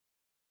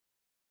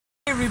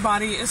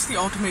everybody, it's the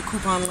Ultimate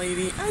Coupon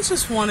Lady. I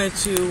just wanted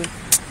to,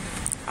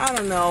 I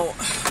don't know,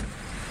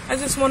 I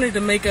just wanted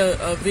to make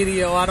a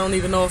video. I don't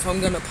even know if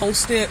I'm going to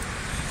post it,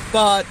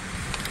 but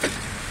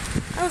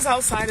I was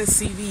outside of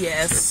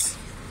CVS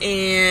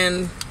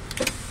and,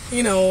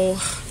 you know,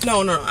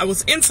 no, I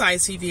was inside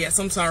CVS,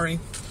 I'm sorry.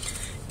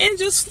 And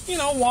just, you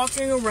know,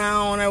 walking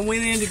around. I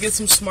went in to get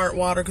some Smart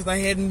Water because I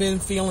hadn't been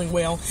feeling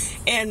well.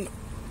 And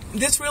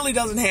this really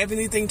doesn't have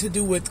anything to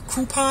do with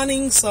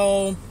couponing,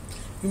 so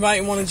you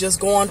might want to just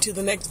go on to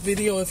the next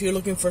video if you're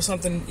looking for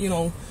something, you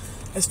know,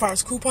 as far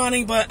as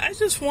couponing. But I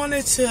just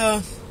wanted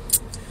to,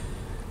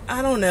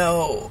 I don't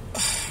know,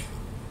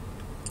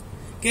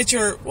 get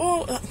your,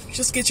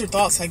 just get your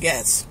thoughts, I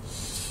guess.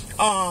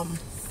 I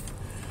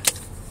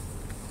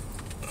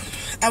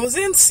was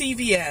in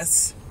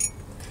CVS,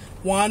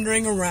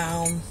 wandering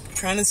around,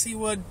 trying to see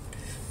what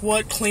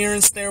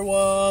clearance there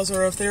was,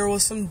 or if there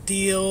was some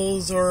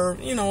deals, or,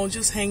 you know,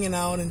 just hanging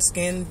out and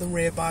scanning the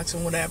red box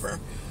and whatever.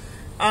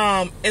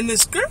 And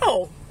this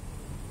girl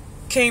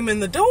came in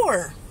the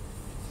door,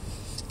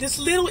 this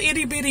little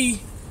itty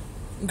bitty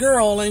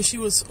girl, and she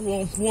was,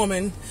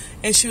 woman,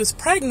 and she was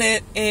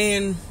pregnant,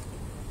 and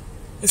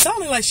it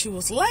sounded like she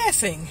was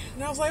laughing.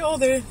 And I was like, oh,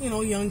 they're, you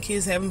know, young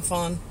kids having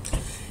fun.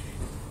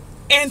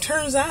 And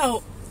turns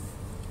out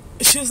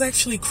she was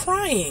actually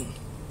crying.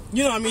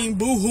 You know what I mean?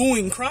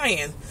 Boo-hooing,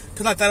 crying.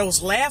 Because I thought it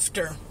was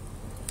laughter.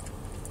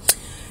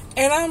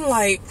 And I'm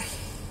like,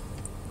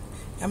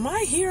 am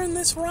I hearing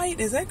this right?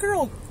 Is that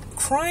girl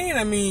crying?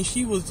 I mean,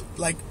 she was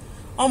like,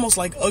 almost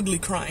like ugly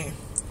crying.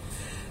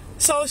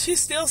 So she's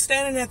still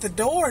standing at the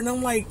door. And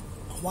I'm like,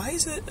 why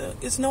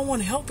is no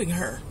one helping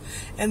her?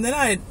 And then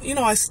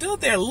I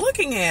stood there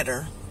looking at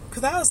her.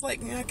 Because I was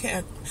like,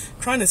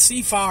 trying to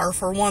see far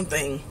for one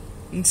thing.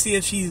 And see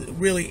if she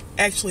really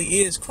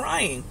actually is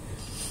crying.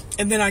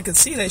 And then I could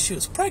see that she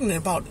was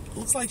pregnant,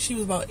 looks like she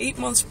was about 8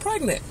 months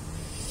pregnant.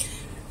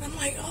 And I'm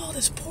like, oh,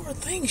 this poor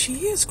thing,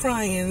 she is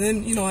crying. And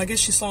then, you know, I guess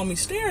she saw me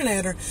staring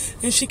at her,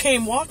 and she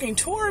came walking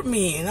toward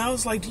me. And I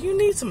was like, do you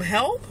need some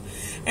help?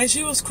 And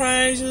she was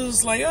crying. She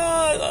was like,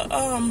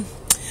 can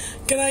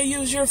I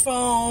use your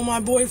phone?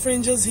 My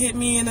boyfriend just hit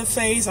me in the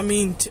face. I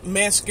mean,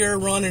 mascara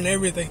run and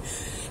everything.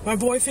 My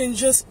boyfriend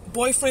just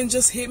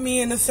hit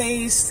me in the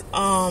face.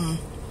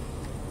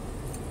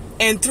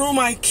 And threw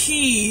my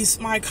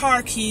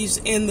car keys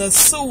in the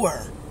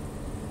sewer.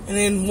 And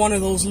in one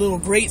of those little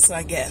grates,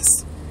 I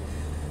guess.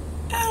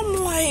 I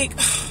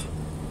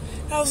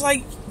was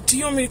like, do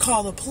you want me to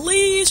call the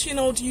police? You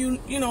know,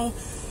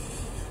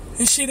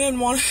 and she didn't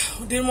want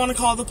to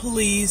call the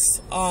police.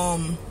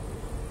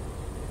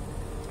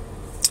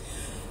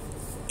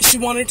 She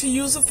wanted to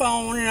use the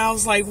phone, and I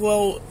was like,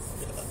 well,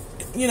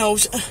 you know,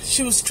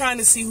 she was trying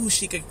to see who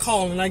she could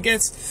call, and I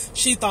guess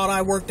she thought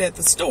I worked at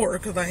the store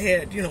because I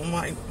had, you know,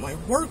 my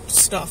work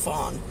stuff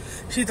on.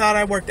 She thought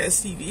I worked at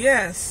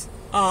CVS.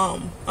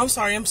 I'm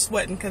sorry, I'm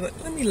sweating because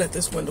let me let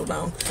this window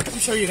down. I'm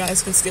sure you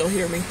guys can still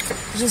hear me.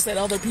 It's just that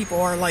other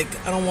people are like,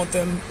 I don't want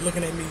them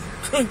looking at me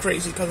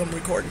crazy because I'm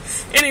recording.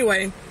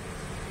 Anyway,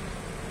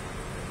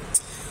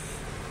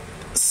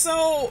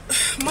 so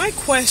my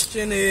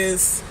question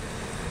is,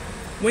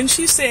 when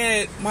she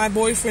said my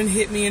boyfriend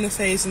hit me in the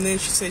face, and then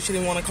she said she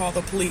didn't want to call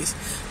the police,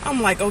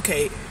 I'm like,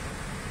 okay,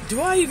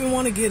 do I even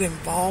want to get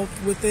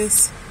involved with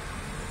this?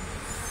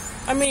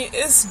 I mean,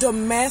 it's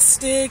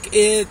domestic,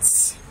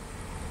 it's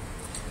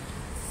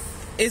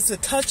a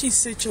touchy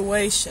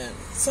situation.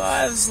 So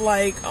I was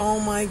like, oh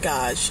my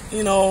gosh,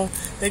 you know,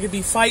 they could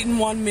be fighting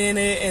 1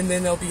 minute and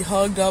then they'll be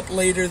hugged up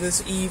later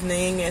this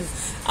evening, and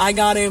I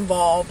got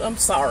involved. I'm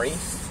sorry,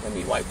 let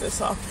me wipe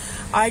this off.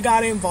 I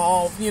got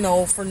involved, you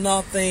know, for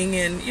nothing,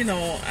 and, you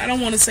know, I don't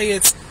want to say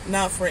it's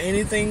not for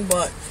anything,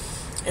 but,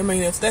 I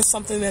mean, if that's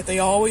something that they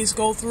always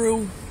go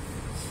through,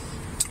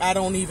 I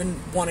don't even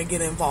want to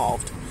get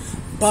involved.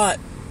 But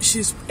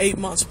she's 8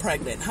 months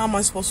pregnant. How am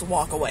I supposed to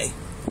walk away?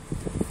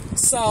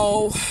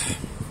 So,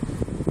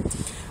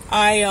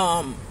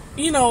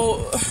 you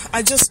know,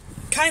 I just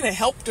kind of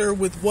helped her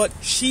with what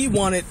she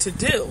wanted to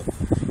do.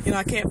 You know,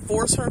 I can't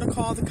force her to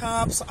call the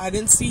cops. I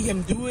didn't see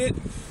him do it,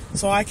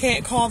 so I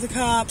can't call the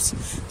cops.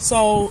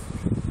 So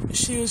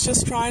she was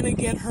just trying to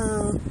get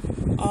her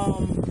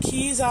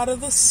keys out of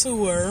the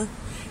sewer,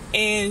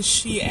 and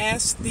she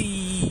asked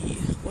the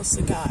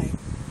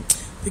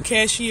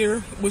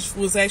cashier, which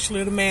was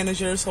actually the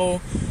manager. So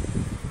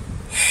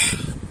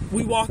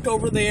we walked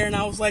over there, and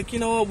I was like, you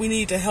know what, we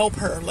need to help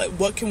her. Like,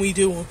 what can we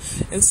do?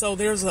 And so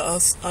there's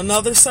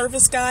another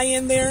service guy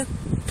in there,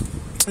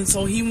 and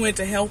so he went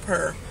to help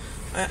her.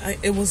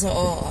 It was a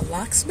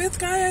locksmith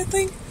guy, I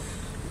think.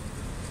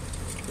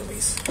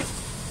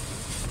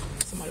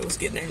 Somebody was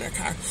getting in their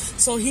car.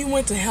 So he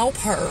went to help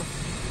her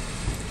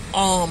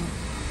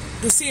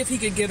to see if he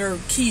could get her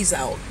keys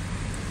out.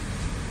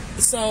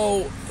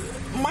 So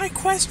my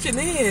question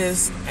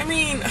is, I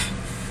mean,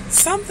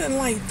 something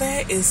like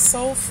that is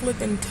so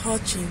flippin'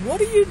 touchy. What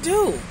do you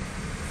do?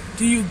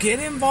 Do you get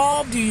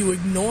involved? Do you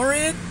ignore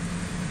it?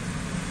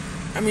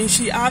 I mean,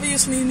 she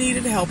obviously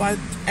needed help. I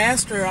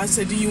asked her, I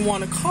said, do you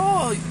want to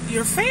call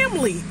your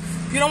family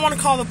you don't want to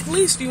call the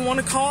police, do you want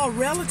to call a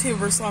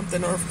relative or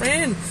something, or a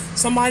friend,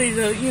 somebody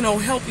to, you know,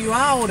 help you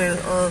out,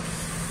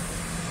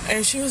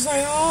 and she was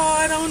like, oh,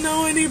 I don't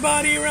know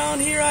anybody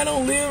around here, I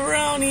don't live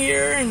around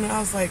here. And I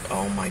was like,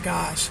 oh my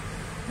gosh,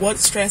 what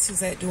stress is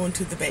that doing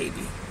to the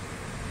baby?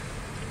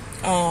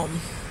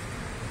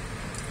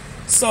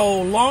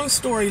 So long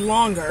story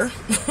longer,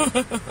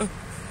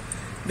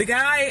 the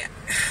guy,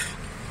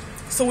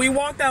 so we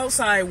walked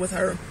outside with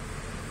her.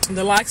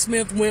 The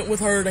locksmith went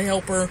with her to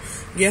help her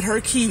get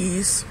her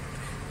keys,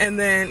 and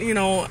then, you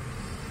know,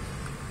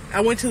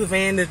 I went to the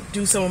van to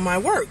do some of my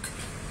work.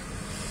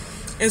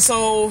 And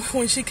so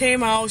when she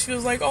came out, she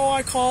was like, oh,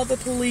 I called the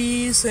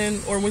police,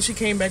 or when she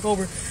came back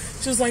over,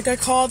 she was like, I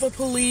called the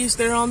police,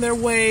 they're on their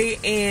way,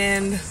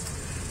 and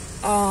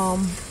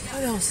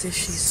what else did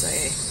she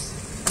say?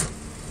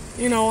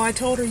 You know, I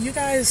told her, you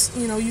guys,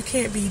 you know, you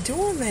can't be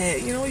doing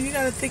that. You know, you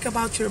got to think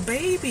about your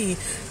baby.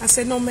 I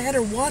said, no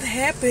matter what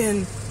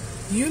happened,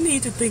 you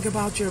need to think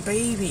about your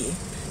baby.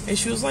 And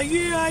she was like,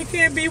 yeah, I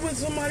can't be with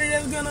somebody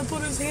that's going to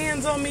put his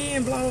hands on me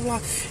and blah, blah, blah.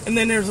 And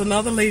then there's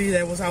another lady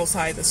that was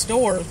outside the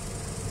store.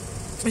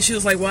 And she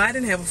was like, well, I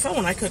didn't have a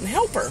phone. I couldn't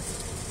help her.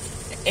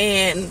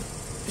 And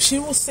she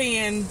was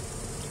saying,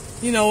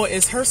 you know,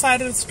 it's her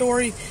side of the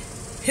story,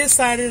 his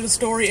side of the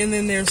story, and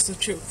then there's the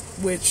truth.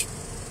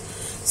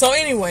 So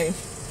anyway,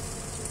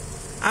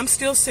 I'm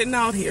still sitting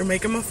out here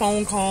making my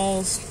phone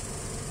calls.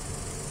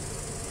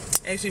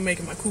 Actually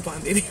making my coupon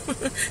video.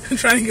 I'm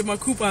trying to get my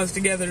coupons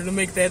together to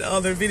make that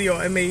other video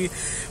I made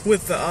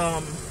with the,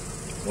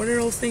 what are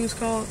those things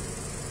called?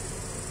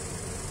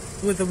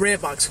 With the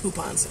Redbox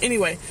coupons.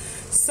 Anyway,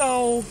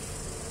 so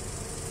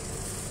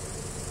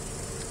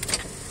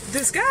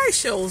this guy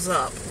shows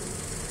up.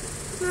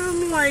 And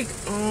I'm like,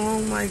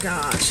 oh my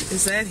gosh,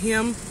 is that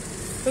him?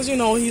 Because, you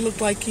know, he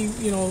looked like he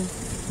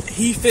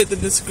fit the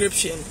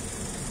description.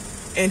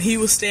 And he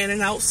was standing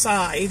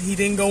outside. He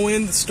didn't go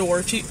in the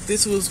store.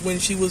 This was when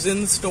she was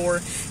in the store.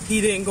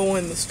 He didn't go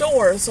in the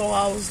store. So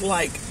I was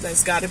like,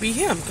 that's got to be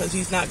him, because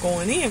he's not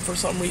going in for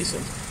some reason.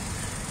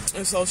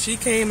 And so she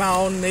came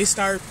out and they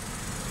start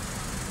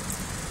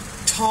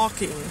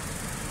talking,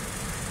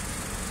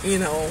 you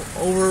know,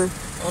 over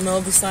on the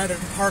other side of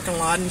the parking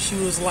lot. And she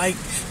was like,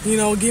 you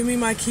know, give me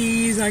my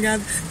keys.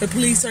 The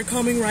police are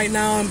coming right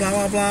now and blah,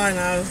 blah, blah. And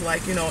I was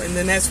like, you know, and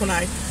then that's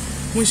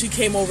when she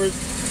came over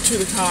to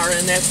the car,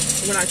 and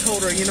that's when I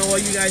told her, you know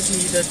what, you guys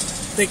need to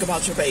think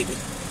about your baby.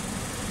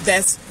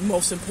 That's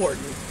most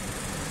important.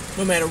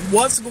 No matter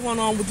what's going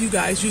on with you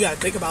guys, you got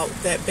to think about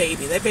that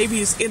baby. That baby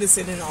is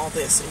innocent in all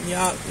this. And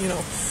yeah, you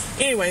know.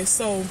 Anyway,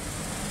 so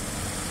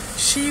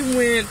she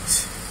went,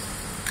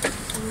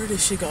 where did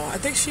she go? I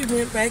think she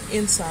went back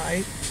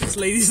inside. This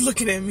lady's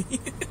looking at me.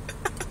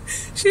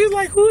 She was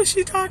like, who is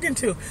she talking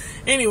to?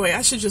 Anyway,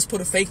 I should just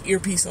put a fake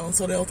earpiece on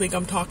so they'll think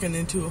I'm talking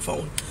into a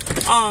phone.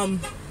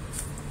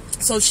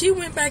 So she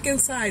went back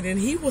inside, and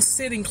he was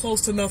sitting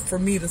close enough for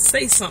me to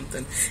say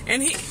something.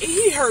 And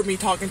he heard me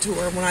talking to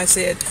her when I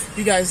said,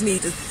 you guys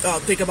need to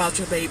think about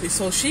your baby.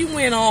 So she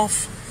went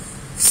off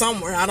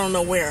somewhere, I don't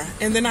know where.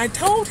 And then I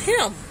told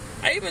him,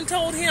 I even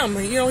told him,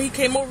 you know, he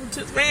came over to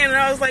the van, and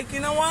I was like, you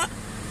know what?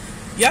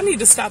 Y'all need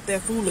to stop that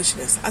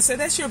foolishness. I said,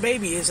 that's your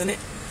baby, isn't it?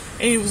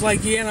 And he was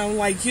like, yeah. And I'm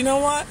like, you know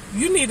what?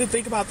 You need to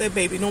think about that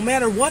baby, no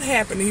matter what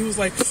happened. And he was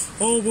like,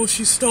 oh, well,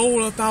 she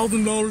stole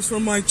 $1,000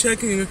 from my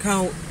checking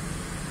account.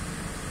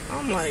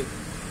 I'm like,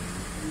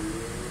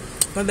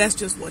 but that's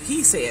just what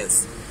he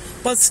says.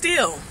 But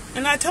still,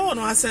 and I told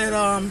him, I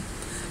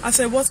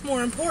said, what's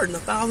more important,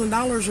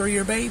 $1,000 or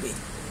your baby?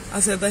 I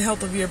said, the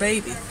health of your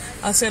baby.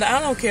 I said, I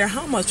don't care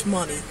how much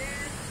money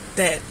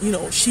that, you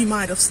know, she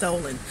might have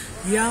stolen.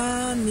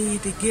 Y'all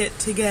need to get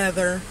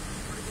together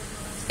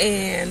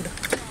and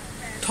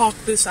talk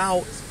this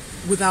out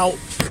without,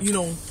 you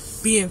know,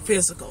 being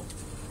physical.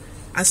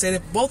 I said,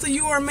 if both of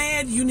you are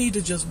mad, you need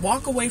to just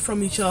walk away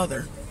from each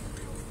other.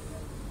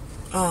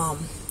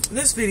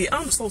 This video,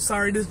 I'm so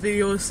sorry this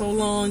video is so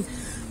long.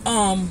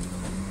 I'm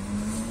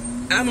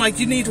like,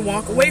 you need to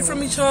walk away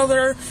from each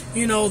other.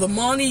 You know, the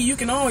money, you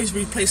can always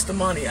replace the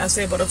money. I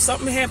said, but if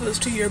something happens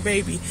to your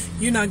baby,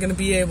 you're not going to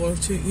be able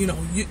to, you know,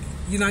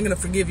 you're not going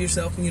to forgive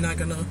yourself, and you're not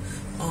going to,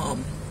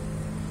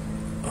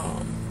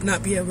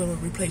 not be able to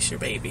replace your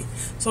baby.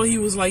 So he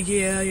was like,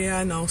 yeah,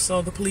 I know.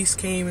 So the police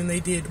came and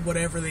they did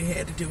whatever they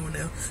had to do, and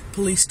the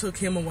police took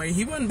him away.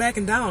 He wasn't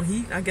backing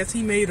down. I guess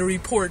he made a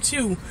report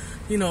too,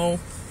 you know.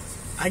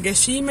 I guess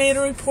she made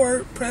a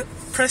report,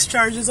 press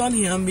charges on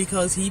him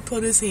because he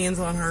put his hands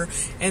on her,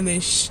 and then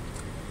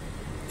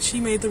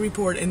she made the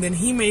report, and then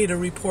he made a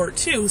report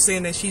too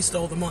saying that she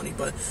stole the money.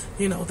 But,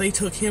 you know, they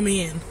took him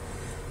in.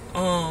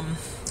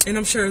 And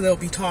I'm sure they'll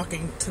be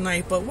talking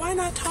tonight, but why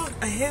not talk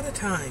ahead of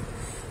time?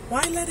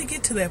 Why let it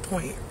get to that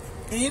point?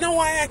 And you know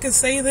why I can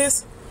say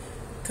this?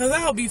 Because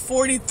I'll be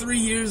 43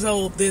 years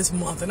old this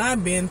month, and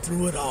I've been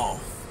through it all.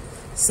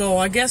 So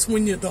I guess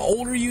when the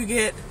older you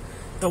get,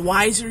 the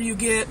wiser you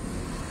get.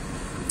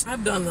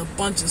 I've done a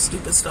bunch of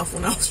stupid stuff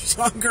when I was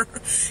younger,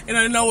 and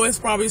I know it's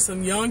probably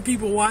some young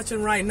people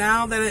watching right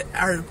now that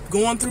are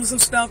going through some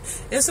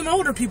stuff, and some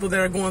older people that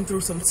are going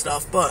through some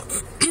stuff, but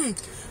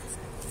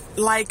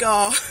like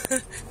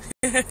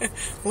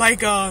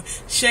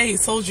Shay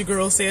Soldier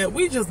Girl said,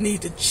 we just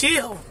need to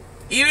chill.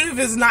 Even if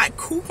it's not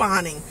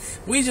couponing,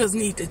 we just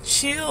need to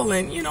chill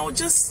and, you know,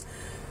 just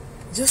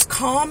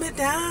calm it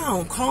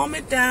down. Calm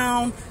it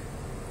down.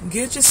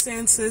 Get your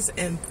senses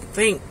and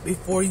think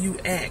before you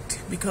act,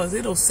 because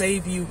it'll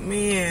save you.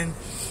 Man,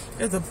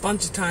 there's a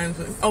bunch of times.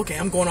 Okay,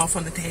 I'm going off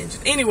on a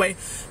tangent. Anyway,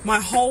 my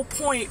whole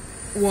point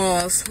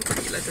was,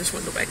 let this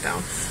window back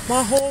down.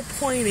 My whole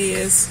point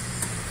is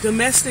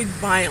domestic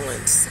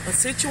violence. A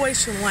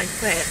situation like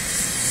that,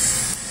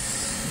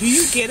 do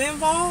you get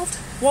involved?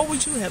 What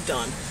would you have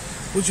done?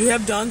 Would you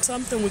have done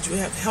something? Would you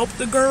have helped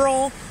the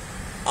girl?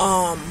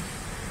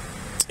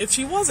 If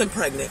she wasn't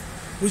pregnant,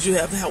 would you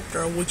have helped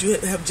her? Or would you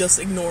have just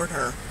ignored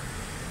her?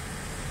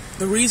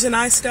 The reason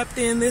I stepped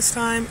in this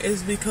time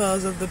is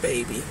because of the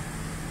baby.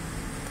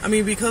 I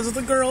mean, because of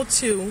the girl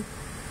too,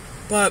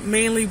 but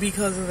mainly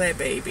because of that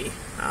baby.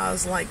 I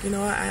was like, you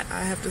know,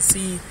 I have to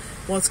see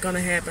what's going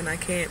to happen.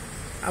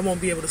 I won't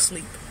be able to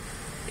sleep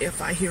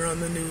if I hear on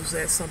the news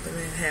that something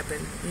had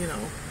happened, you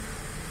know,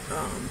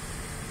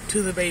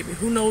 to the baby.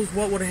 Who knows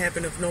what would have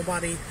happened if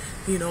nobody,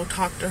 you know,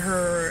 talked to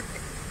her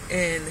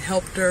and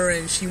helped her,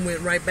 and she went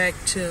right back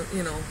to,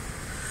 you know.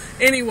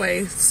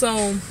 Anyway,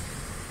 so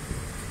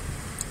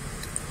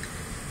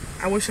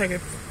I wish I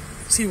could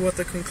see what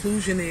the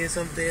conclusion is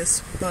of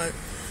this, but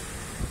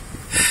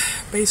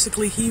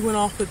basically he went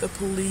off with the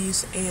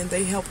police and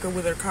they helped her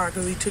with her car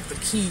because he took the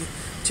key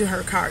to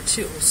her car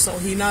too. So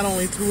he not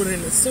only threw it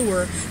in the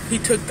sewer, he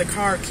took the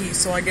car key,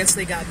 so I guess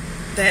they got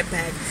that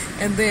back.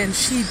 And then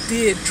she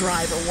did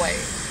drive away.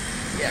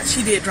 Yeah,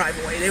 she did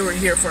drive away. They were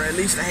here for at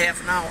least a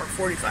half an hour,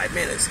 45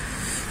 minutes.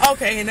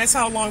 Okay, and that's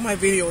how long my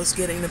video is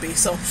getting to be.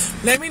 So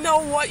let me know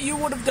what you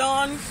would have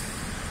done.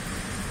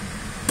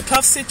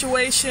 Tough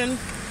situation.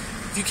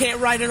 If you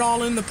can't write it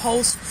all in the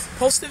post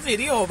a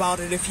video about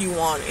it if you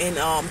want, and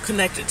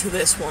connect it to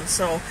this one.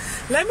 So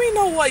let me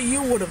know what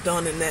you would have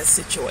done in that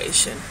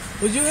situation.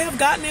 Would you have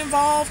gotten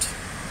involved?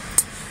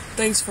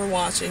 Thanks for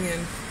watching,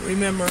 and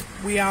remember,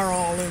 we are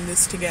all in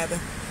this together.